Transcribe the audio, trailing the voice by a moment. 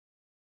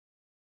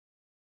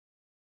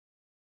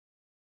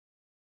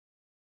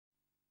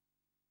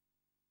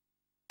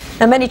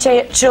Now, many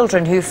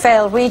children who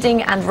fail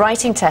reading and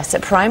writing tests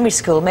at primary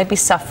school may be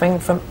suffering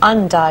from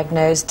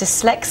undiagnosed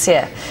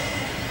dyslexia.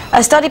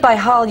 A study by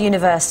Hull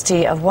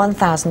University of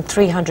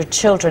 1,300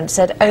 children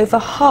said over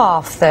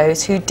half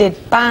those who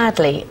did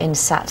badly in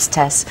SATs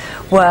tests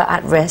were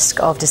at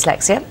risk of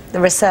dyslexia. The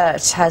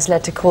research has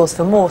led to calls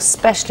for more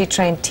specially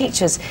trained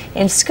teachers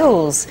in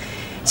schools.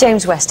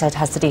 James Westhead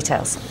has the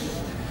details.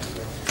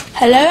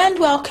 Hello and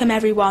welcome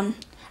everyone,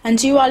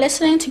 and you are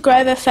listening to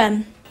Grove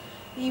FM.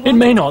 It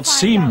may not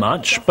seem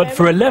much, but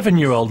for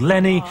 11-year-old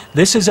Lenny,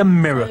 this is a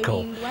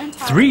miracle.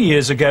 3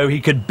 years ago, he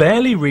could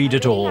barely read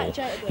at all.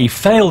 He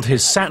failed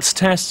his SATs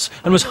tests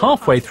and was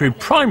halfway through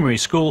primary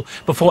school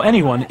before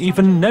anyone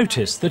even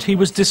noticed that he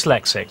was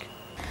dyslexic.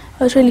 It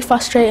was really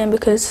frustrating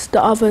because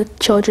the other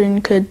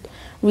children could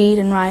read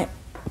and write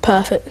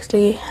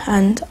perfectly,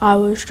 and I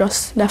was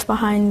just left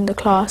behind in the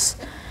class.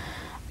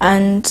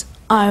 And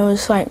I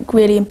was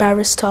really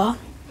embarrassed to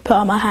put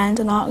up my hand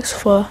and ask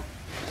for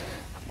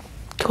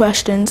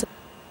questions.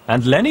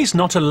 And Lenny's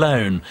not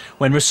alone.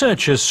 When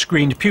researchers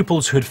screened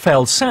pupils who had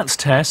failed SATs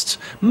tests,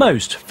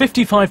 most,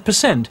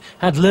 55%,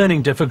 had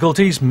learning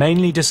difficulties,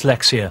 mainly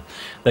dyslexia.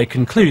 They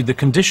conclude the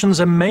condition's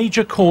a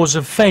major cause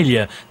of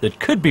failure that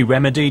could be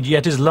remedied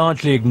yet is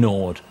largely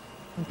ignored.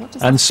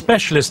 And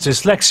specialist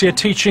dyslexia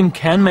teaching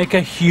can make a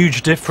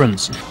huge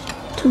difference.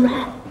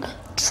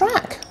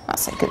 Track?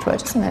 That's a good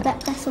word, isn't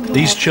it?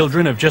 These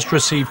children have just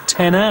received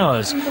 10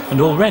 hours, and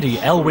already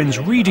Elwyn's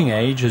reading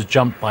age has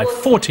jumped by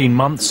 14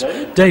 months,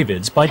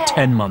 David's by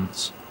 10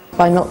 months.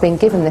 By not being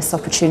given this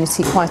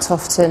opportunity, quite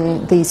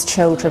often these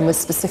children with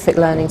specific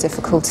learning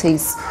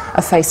difficulties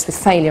are faced with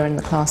failure in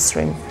the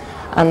classroom,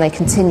 and they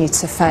continue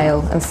to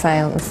fail and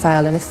fail and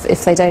fail, and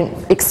if they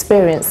don't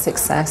experience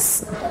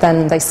success,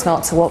 then they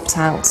start to opt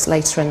out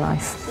later in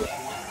life.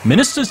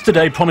 Ministers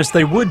today promised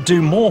they would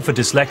do more for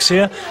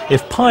dyslexia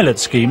if pilot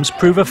schemes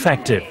prove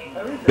effective.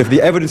 If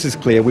the evidence is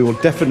clear, we will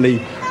definitely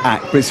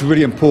act, but it's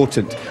really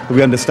important that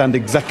we understand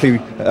exactly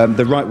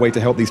the right way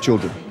to help these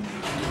children.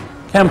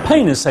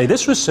 Campaigners say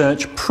this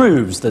research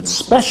proves that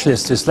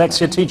specialist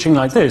dyslexia teaching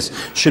like this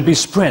should be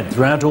spread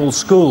throughout all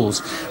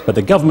schools. But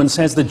the government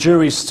says the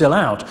jury's still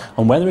out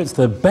on whether it's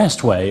the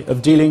best way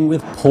of dealing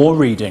with poor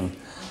reading.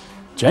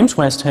 James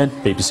Westhead,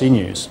 BBC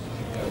News.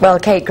 Well,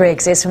 Kate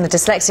Griggs is from the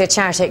dyslexia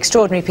charity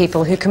Extraordinary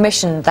People who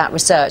commissioned that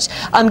research.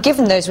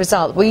 Given those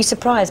results, were you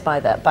surprised by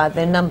that, by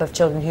the number of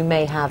children who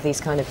may have these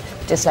kind of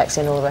dyslexia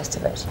and all the rest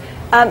of it?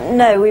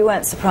 No, we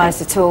weren't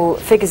surprised at all.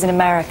 Figures in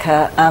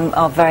America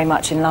are very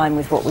much in line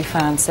with what we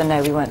found, so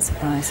no, we weren't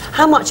surprised.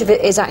 How much of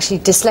it is actually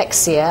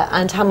dyslexia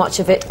and how much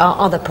of it are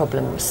other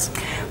problems?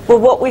 Well,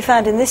 what we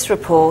found in this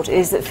report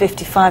is that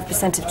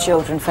 55% of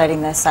children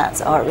failing their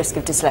SATs are at risk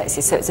of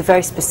dyslexia, so it's a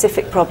very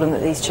specific problem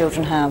that these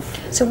children have.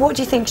 So what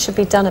do you think should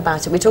be done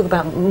about it? We talk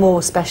about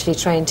more specially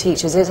trained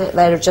teachers. Is it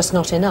they're just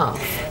not enough?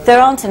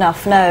 There aren't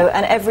enough, no,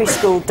 and every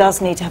school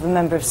does need to have a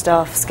member of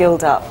staff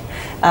skilled up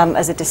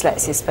as a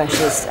dyslexia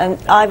specialist. And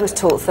I was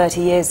taught 30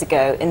 years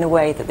ago in the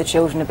way that the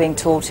children are being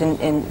taught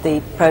in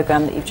the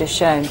programme that you've just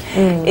shown.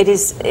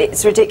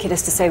 It's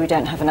ridiculous to say we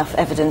don't have enough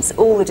evidence.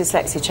 All the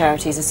dyslexia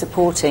charities are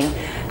supporting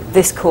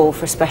this call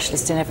for a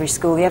specialist in every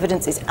school. The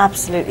evidence is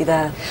absolutely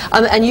there.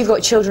 And you've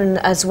got children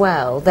as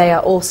well. They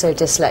are also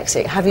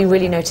dyslexic. Have you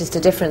really noticed a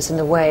difference in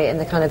the way, in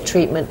the kind of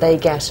treatment they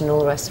get and all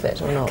the rest of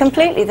it, or not?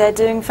 Completely. They're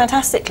doing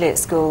fantastically at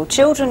school.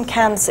 Children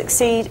can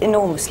succeed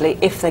enormously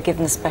if they're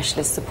given the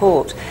specialist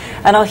support.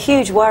 And our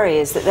huge worry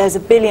is that there's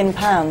 £1 billion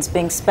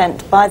being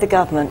spent by the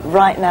government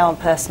right now on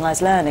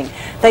personalised learning.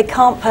 They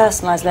can't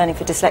personalise learning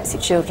for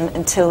dyslexic children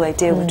until they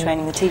deal with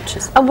training the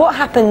teachers. And what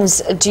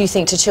happens, do you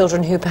think, to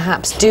children who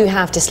perhaps do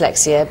have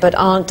dyslexia but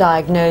aren't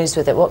diagnosed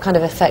with it? What kind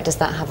of effect does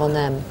that have on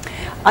them?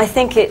 I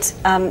think it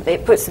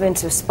puts them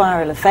into a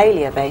spiral of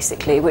failure,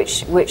 basically,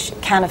 which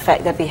can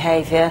affect their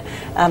behaviour.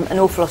 An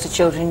awful lot of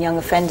children in young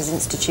offenders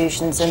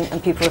institutions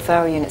and pupil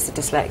referral units are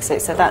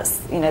dyslexic, so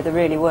that's, you know, the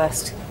really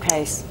worst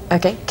case.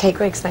 OK, Kate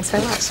Griggs, thanks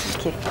very much.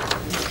 Thank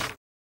you.